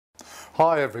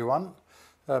Hi everyone,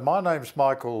 my name's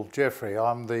Michael Jeffrey.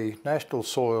 I'm the National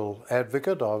Soil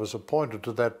Advocate. I was appointed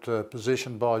to that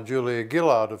position by Julia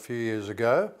Gillard a few years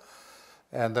ago,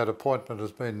 and that appointment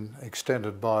has been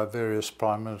extended by various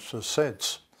Prime Ministers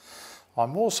since.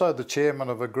 I'm also the chairman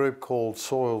of a group called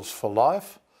Soils for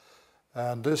Life,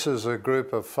 and this is a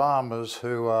group of farmers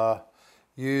who are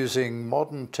using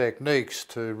modern techniques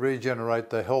to regenerate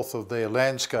the health of their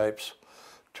landscapes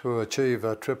to achieve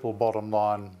a triple bottom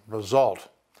line result.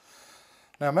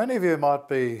 Now, many of you might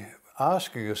be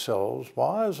asking yourselves,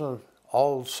 why is an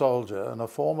old soldier and a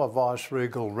former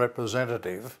vice-regal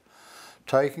representative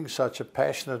taking such a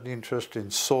passionate interest in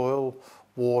soil,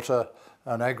 water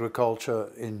and agriculture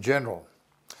in general?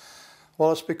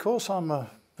 Well, it's because I'm a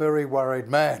very worried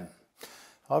man.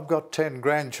 I've got 10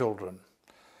 grandchildren,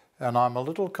 and I'm a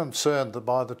little concerned that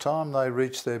by the time they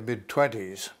reach their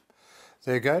mid-20s,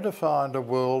 they're going to find a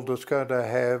world that's going to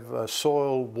have a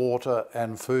soil, water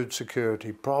and food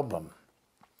security problem.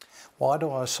 Why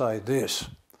do I say this?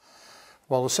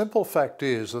 Well, the simple fact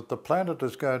is that the planet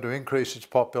is going to increase its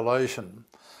population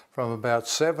from about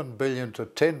 7 billion to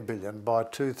 10 billion by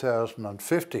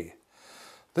 2050.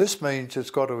 This means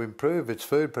it's got to improve its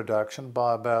food production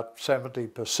by about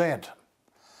 70%.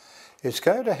 It's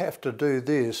going to have to do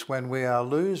this when we are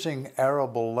losing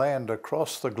arable land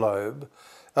across the globe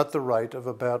at the rate of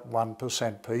about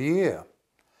 1% per year.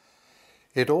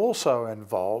 It also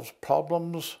involves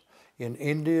problems in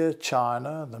India,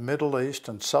 China, the Middle East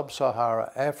and Sub-Saharan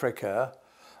Africa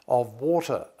of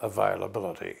water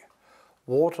availability.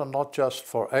 Water not just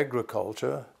for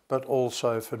agriculture, but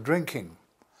also for drinking.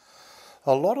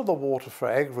 A lot of the water for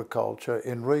agriculture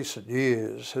in recent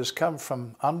years has come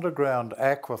from underground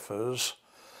aquifers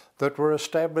that were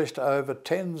established over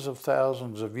tens of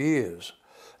thousands of years.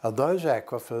 And those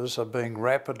aquifers are being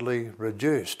rapidly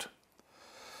reduced.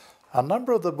 A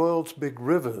number of the world's big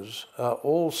rivers are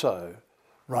also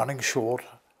running short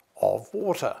of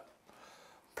water,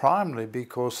 primarily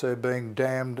because they're being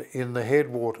dammed in the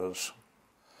headwaters.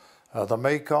 The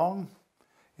Mekong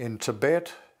in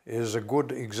Tibet is a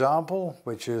good example,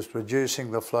 which is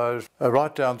reducing the flows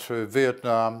right down through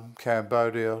Vietnam,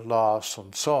 Cambodia, Laos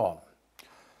and so on.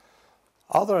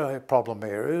 Other problem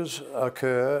areas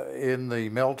occur in the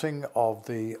melting of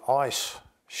the ice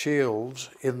shields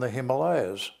in the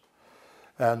Himalayas,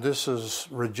 and this is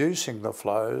reducing the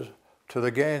flows to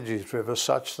the Ganges River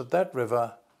such that that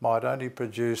river might only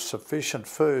produce sufficient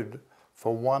food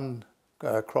for one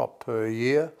crop per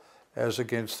year as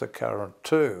against the current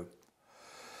 2.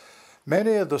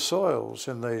 Many of the soils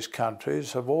in these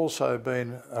countries have also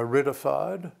been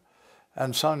aridified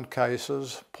and in some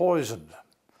cases poisoned.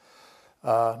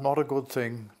 Not a good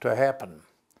thing to happen.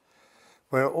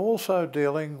 We're also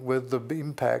dealing with the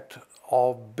impact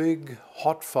of big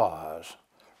hot fires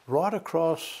right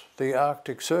across the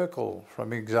Arctic Circle,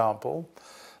 for example,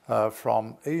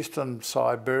 from eastern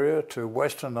Siberia to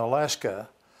western Alaska.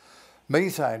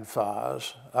 Methane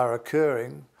fires are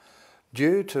occurring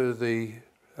due to the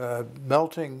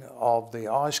melting of the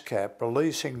ice cap,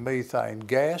 releasing methane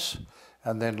gas,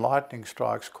 and then lightning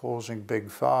strikes causing big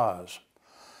fires.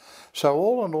 So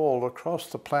all in all, across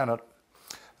the planet,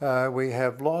 we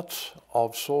have lots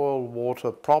of soil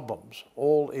water problems,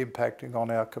 all impacting on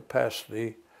our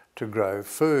capacity to grow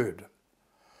food.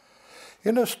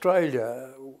 In Australia,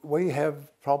 we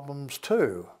have problems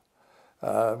too.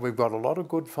 We've got a lot of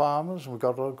good farmers, we've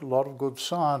got a lot of good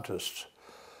scientists,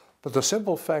 but the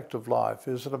simple fact of life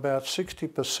is that about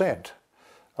 60%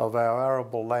 of our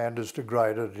arable land is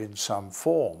degraded in some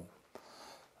form.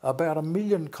 About 1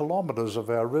 million kilometres of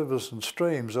our rivers and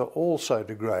streams are also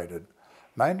degraded,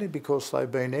 mainly because they've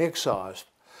been excised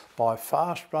by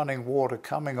fast-running water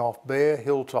coming off bare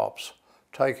hilltops,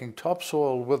 taking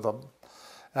topsoil with them,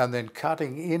 and then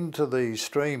cutting into these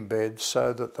stream beds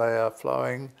so that they are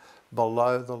flowing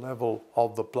below the level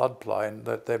of the floodplain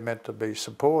that they're meant to be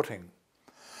supporting.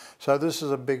 So this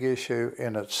is a big issue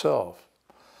in itself.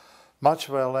 Much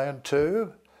of our land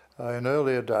too, in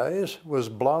earlier days, was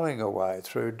blowing away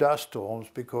through dust storms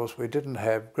because we didn't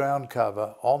have ground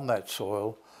cover on that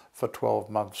soil for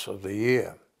 12 months of the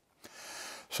year.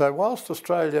 So whilst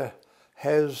Australia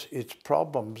has its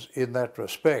problems in that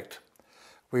respect,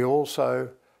 we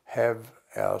also have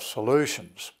our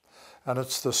solutions. And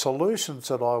it's the solutions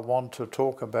that I want to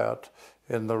talk about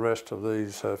in the rest of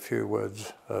these few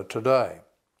words today.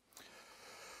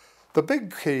 The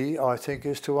big key, I think,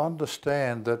 is to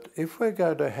understand that if we're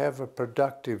going to have a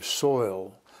productive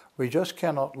soil, we just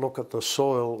cannot look at the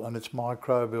soil and its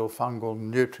microbial, fungal,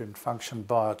 nutrient function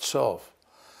by itself.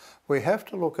 We have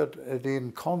to look at it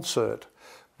in concert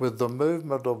with the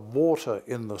movement of water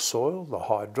in the soil, the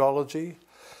hydrology,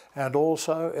 and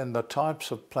also in the types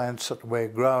of plants that we're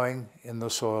growing in the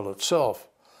soil itself.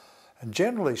 And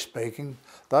generally speaking,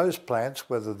 those plants,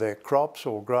 whether they're crops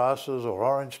or grasses or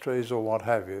orange trees or what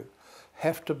have you,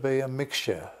 have to be a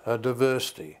mixture, a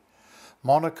diversity.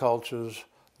 Monocultures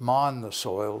mine the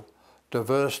soil,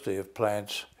 diversity of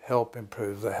plants help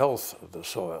improve the health of the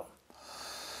soil.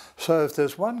 So if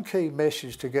there's one key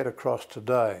message to get across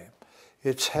today,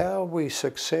 it's how we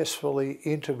successfully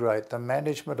integrate the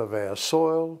management of our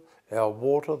soil, our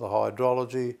water, the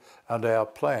hydrology, and our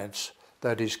plants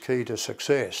that is key to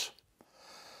success.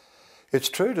 It's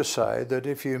true to say that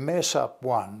if you mess up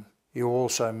one, you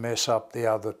also mess up the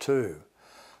other two.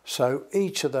 So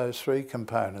each of those three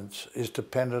components is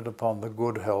dependent upon the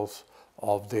good health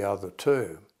of the other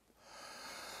two.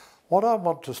 What I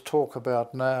want to talk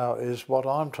about now is what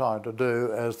I'm trying to do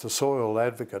as the soil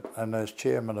advocate and as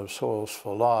chairman of Soils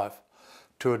for Life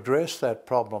to address that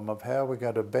problem of how we're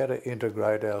going to better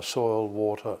integrate our soil,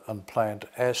 water and plant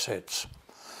assets.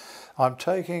 I'm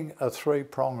taking a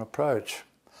three-prong approach.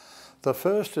 The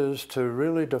first is to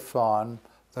really define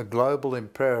the global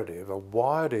imperative of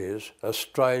why it is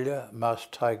Australia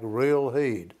must take real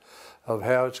heed of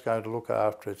how it's going to look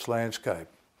after its landscape,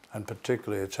 and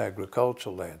particularly its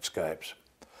agricultural landscapes.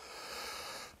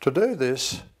 To do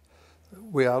this,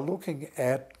 we are looking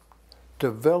at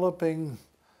developing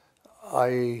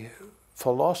a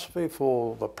philosophy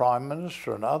for the Prime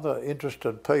Minister and other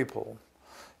interested people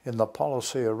in the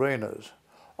policy arenas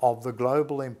of the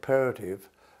global imperative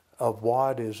of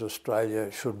why it is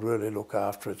Australia should really look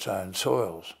after its own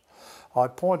soils. I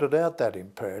pointed out that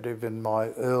imperative in my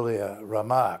earlier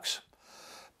remarks,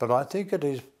 but I think it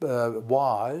is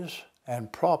wise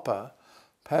and proper,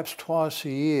 perhaps twice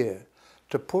a year,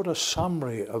 to put a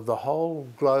summary of the whole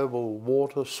global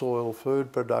water, soil,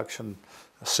 food production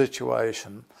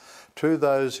situation to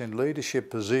those in leadership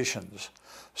positions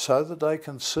so that they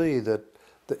can see that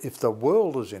if the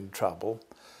world is in trouble,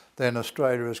 then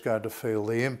Australia is going to feel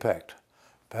the impact.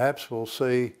 Perhaps we'll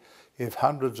see if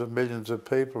hundreds of millions of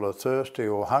people are thirsty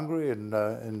or hungry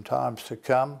in times to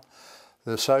come,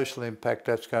 the social impact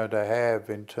that's going to have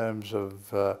in terms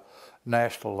of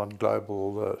national and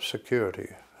global security,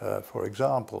 for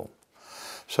example.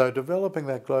 So developing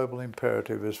that global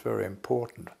imperative is very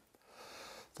important.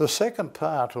 The second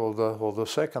part, or the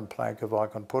second plank, if I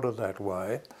can put it that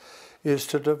way, is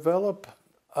to develop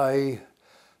a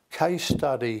case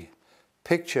study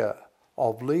picture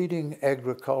of leading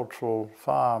agricultural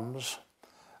farms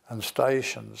and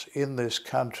stations in this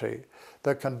country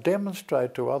that can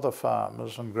demonstrate to other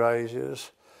farmers and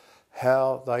graziers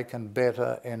how they can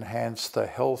better enhance the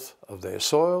health of their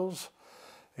soils,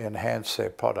 enhance their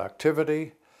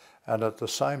productivity, and at the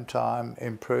same time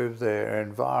improve their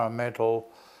environmental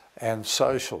and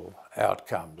social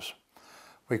outcomes.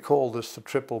 We call this the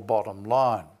triple bottom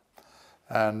line.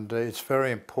 And it's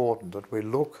very important that we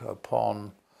look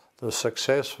upon the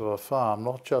success of a farm,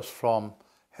 not just from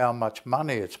how much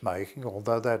money it's making,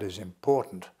 although that is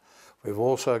important. We've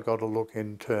also got to look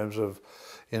in terms of,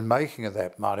 in making of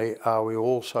that money, are we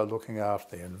also looking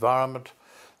after the environment?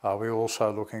 Are we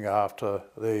also looking after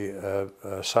the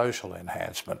social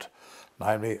enhancement?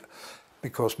 Namely,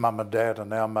 because mum and dad are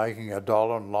now making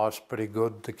 $1 and life's pretty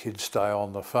good, the kids stay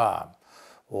on the farm.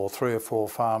 Or 3 or 4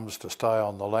 farms to stay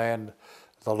on the land,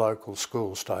 the local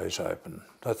school stays open.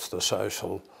 That's the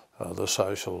social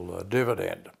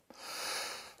dividend.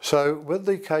 So with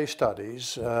the case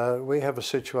studies, we have a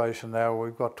situation now,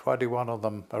 we've got 21 of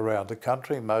them around the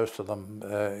country, most of them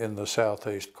in the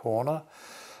southeast corner.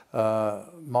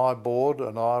 My board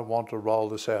and I want to roll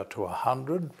this out to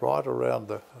 100 right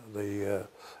around the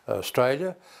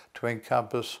Australia to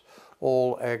encompass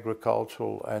all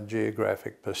agricultural and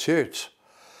geographic pursuits.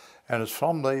 And it's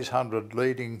from these 100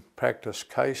 leading practice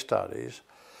case studies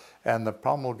and the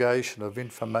promulgation of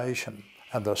information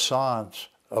and the science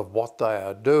of what they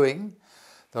are doing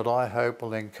that I hope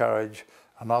will encourage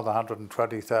another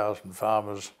 120,000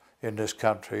 farmers in this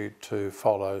country to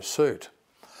follow suit.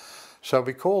 So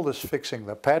we call this fixing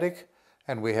the paddock,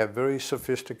 and we have very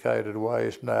sophisticated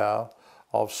ways now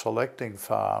of selecting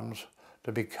farms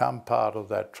to become part of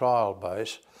that trial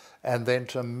base and then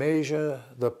to measure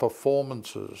the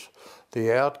performances,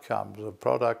 the outcomes of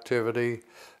productivity,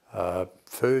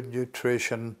 food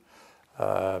nutrition,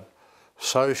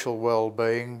 social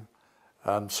well-being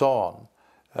and so on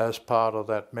as part of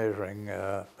that measuring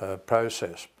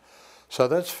process. So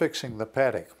that's fixing the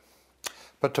paddock.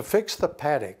 But to fix the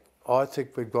paddock, I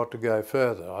think we've got to go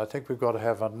further. I think we've got to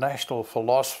have a national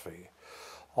philosophy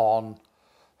on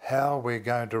how we're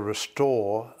going to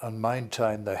restore and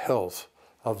maintain the health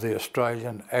of the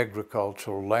Australian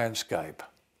agricultural landscape.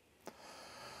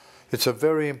 It's a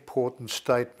very important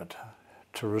statement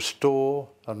to restore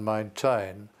and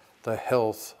maintain the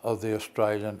health of the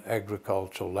Australian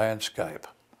agricultural landscape.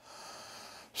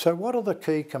 So what are the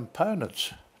key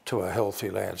components to a healthy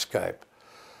landscape?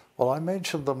 Well, I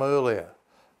mentioned them earlier.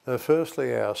 They're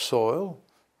firstly our soil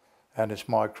and its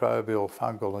microbial,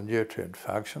 fungal and nutrient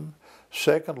function.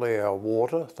 Secondly, our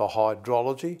water, the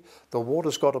hydrology. The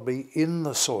water's got to be in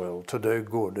the soil to do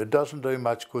good. It doesn't do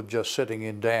much good just sitting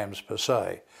in dams per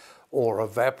se, or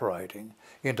evaporating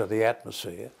into the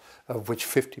atmosphere, of which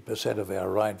 50% of our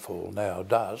rainfall now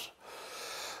does.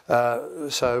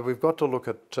 So we've got to look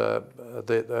at that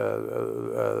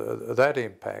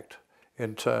impact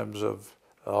in terms of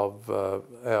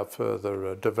our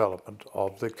further development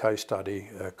of the case study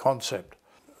concept.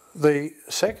 The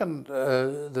second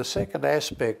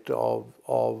aspect of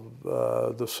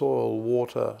the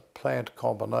soil-water plant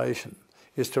combination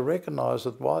is to recognise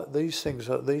that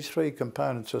these three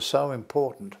components are so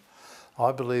important.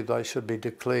 I believe they should be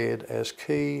declared as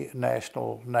key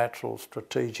national natural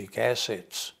strategic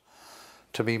assets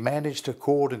to be managed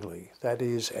accordingly, that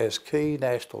is, as key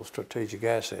national strategic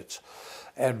assets,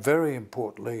 and very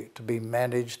importantly, to be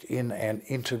managed in an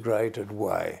integrated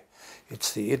way.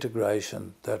 It's the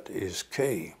integration that is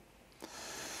key.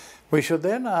 We should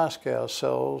then ask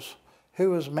ourselves,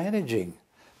 who is managing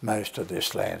most of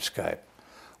this landscape?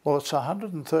 Well, it's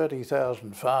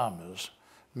 130,000 farmers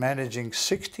managing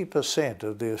 60%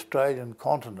 of the Australian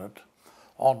continent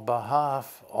on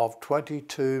behalf of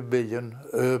 22 million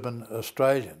urban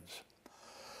Australians.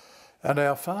 And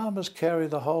our farmers carry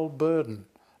the whole burden,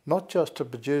 not just to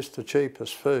produce the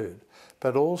cheapest food,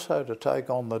 but also to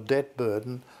take on the debt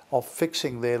burden of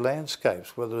fixing their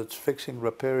landscapes, whether it's fixing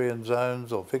riparian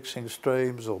zones or fixing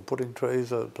streams or putting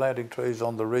trees or planting trees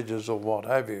on the ridges or what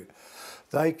have you.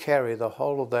 They carry the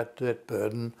whole of that debt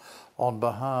burden on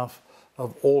behalf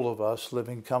of all of us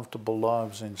living comfortable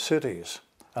lives in cities.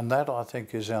 And that, I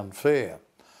think, is unfair.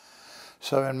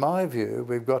 So in my view,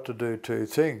 we've got to do two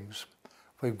things.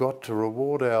 We've got to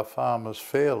reward our farmers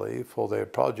fairly for their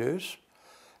produce,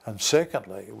 and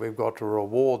secondly, we've got to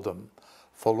reward them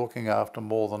for looking after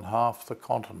more than half the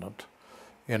continent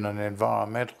in an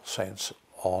environmental sense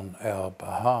on our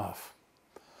behalf.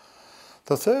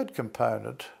 The third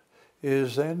component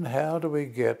is then, how do we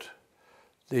get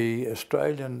the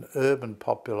Australian urban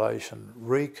population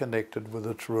reconnected with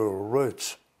its rural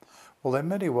roots? Well, there are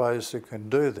many ways that can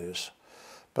do this,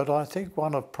 but I think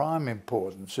one of prime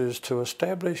importance is to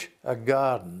establish a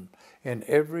garden in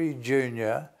every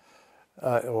junior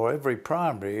or every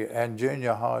primary and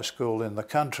junior high school in the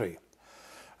country.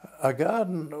 A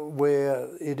garden where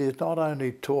it is not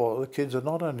only taught, the kids are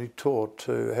not only taught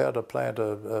to how to plant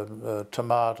a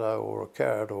tomato or a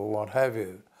carrot or what have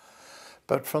you,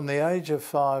 but from the age of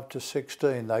 5 to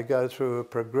 16 they go through a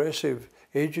progressive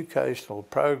educational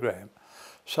program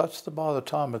such that by the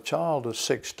time a child is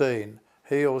 16,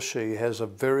 he or she has a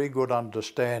very good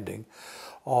understanding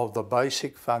of the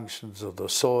basic functions of the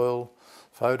soil,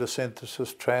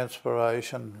 photosynthesis,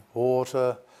 transpiration,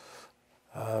 water,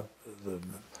 the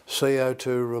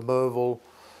CO2 removal,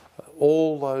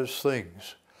 all those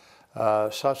things,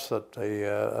 such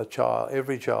that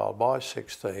every child by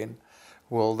 16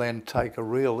 will then take a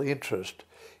real interest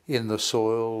in the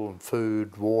soil,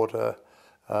 food, water,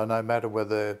 no matter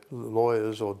whether they're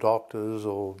lawyers or doctors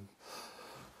or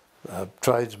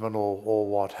tradesmen or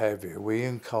what have you. We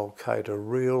inculcate a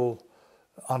real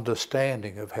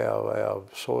understanding of how our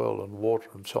soil and water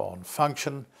and so on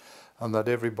function, and that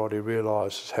everybody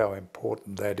realises how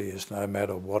important that is, no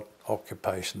matter what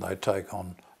occupation they take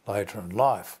on later in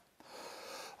life.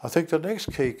 I think the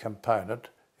next key component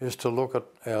is to look at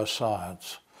our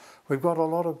science. We've got a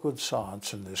lot of good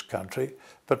science in this country,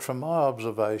 but from my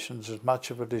observations,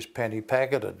 much of it is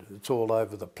penny-packeted. It's all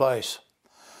over the place.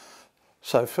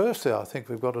 So firstly, I think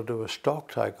we've got to do a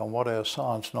stock take on what our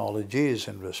science knowledge is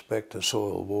in respect to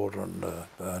soil, water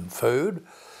and food,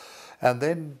 and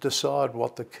then decide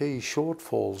what the key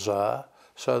shortfalls are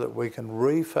so that we can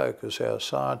refocus our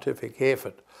scientific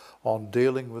effort on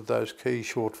dealing with those key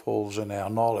shortfalls in our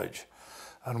knowledge.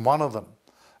 And one of them,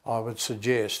 I would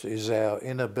suggest, is our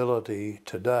inability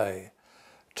today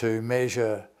to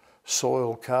measure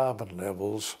soil carbon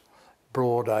levels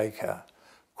broad acre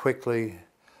quickly,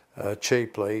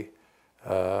 cheaply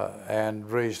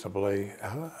and reasonably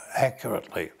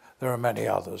accurately. There are many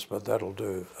others, but that'll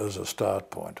do as a start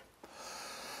point.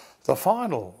 The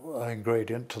final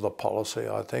ingredient to the policy,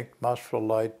 I think, must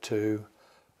relate to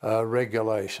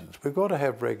regulations. We've got to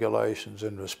have regulations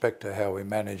in respect to how we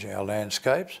manage our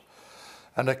landscapes.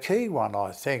 And a key one,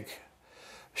 I think,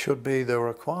 should be the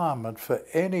requirement for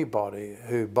anybody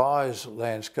who buys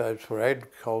landscapes for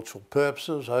agricultural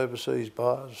purposes, overseas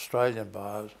buyers, Australian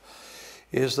buyers,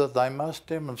 is that they must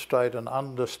demonstrate an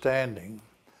understanding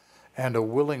and a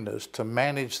willingness to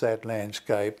manage that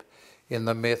landscape in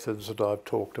the methods that I've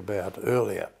talked about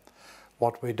earlier.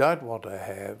 What we don't want to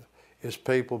have is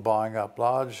people buying up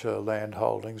large land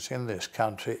holdings in this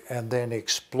country and then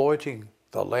exploiting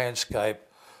the landscape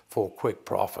for quick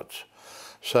profits.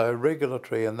 So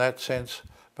regulatory in that sense,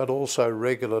 but also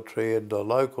regulatory at the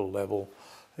local level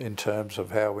in terms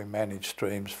of how we manage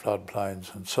streams,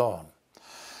 floodplains and so on.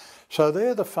 So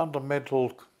they're the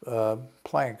fundamental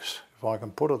planks, if I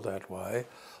can put it that way,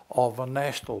 of a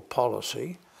national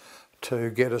policy to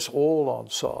get us all on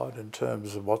side in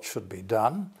terms of what should be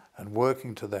done and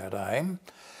working to that aim,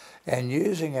 and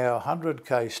using our 100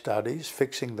 case studies,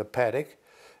 fixing the paddock,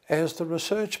 as the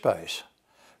research base.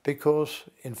 Because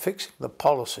in fixing the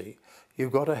policy,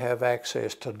 you've got to have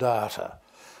access to data.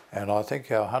 And I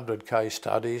think our 100 case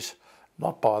studies,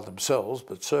 not by themselves,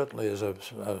 but certainly as a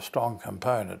strong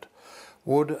component,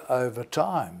 would over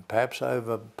time, perhaps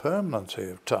over permanency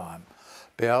of time,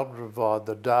 be able to provide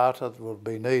the data that will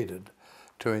be needed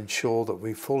to ensure that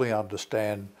we fully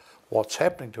understand what's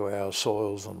happening to our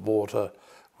soils and water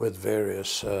with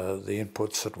various the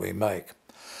inputs that we make.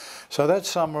 So that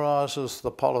summarises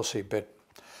the policy bit.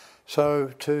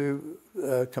 So to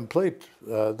complete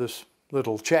this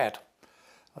little chat,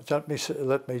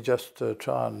 let me just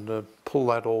try and pull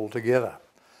that all together.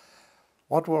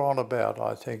 What we're on about,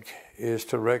 I think, is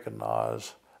to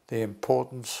recognise the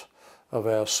importance of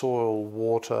our soil,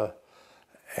 water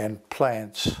and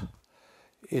plants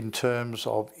in terms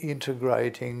of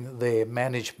integrating their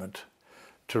management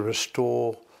to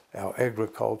restore our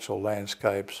agricultural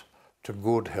landscapes to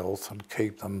good health and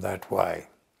keep them that way.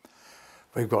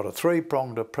 We've got a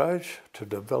three-pronged approach to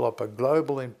develop a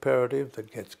global imperative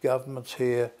that gets governments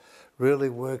here really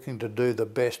working to do the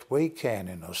best we can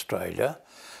in Australia,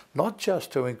 not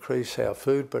just to increase our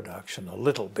food production a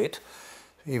little bit.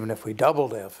 Even if we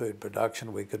doubled our food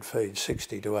production, we could feed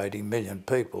 60 to 80 million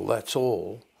people, that's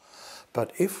all.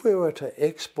 But if we were to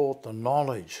export the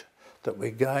knowledge that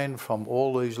we gain from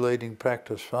all these leading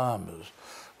practice farmers,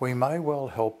 we may well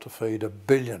help to feed 1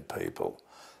 billion people.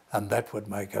 And that would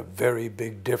make a very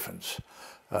big difference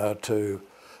to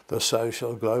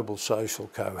the global social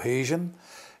cohesion,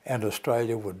 and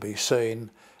Australia would be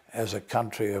seen as a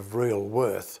country of real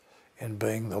worth in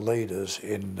being the leaders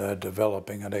in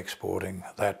developing and exporting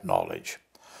that knowledge.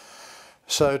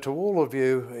 So to all of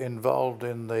you involved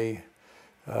in the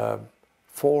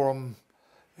forum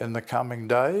in the coming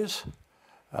days,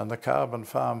 and the Carbon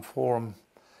Farm Forum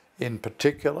in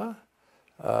particular,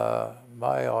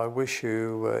 may I wish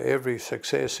you every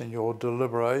success in your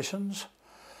deliberations.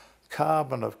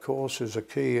 Carbon, of course, is a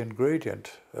key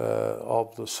ingredient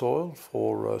of the soil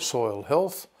for soil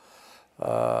health.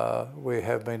 We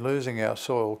have been losing our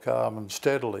soil carbon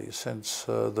steadily since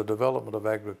the development of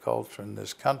agriculture in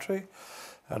this country,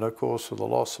 and of course with the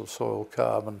loss of soil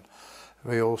carbon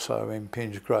we also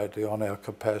impinge greatly on our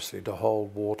capacity to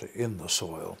hold water in the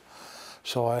soil.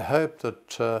 So I hope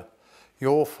that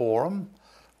your forum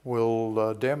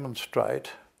will demonstrate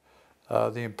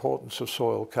the importance of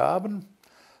soil carbon,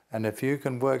 and if you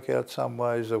can work out some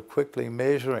ways of quickly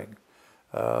measuring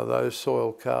those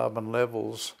soil carbon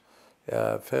levels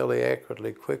fairly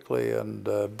accurately, quickly and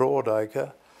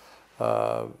broadacre,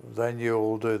 then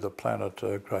you'll do the planet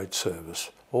a great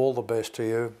service. All the best to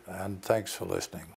you, and thanks for listening.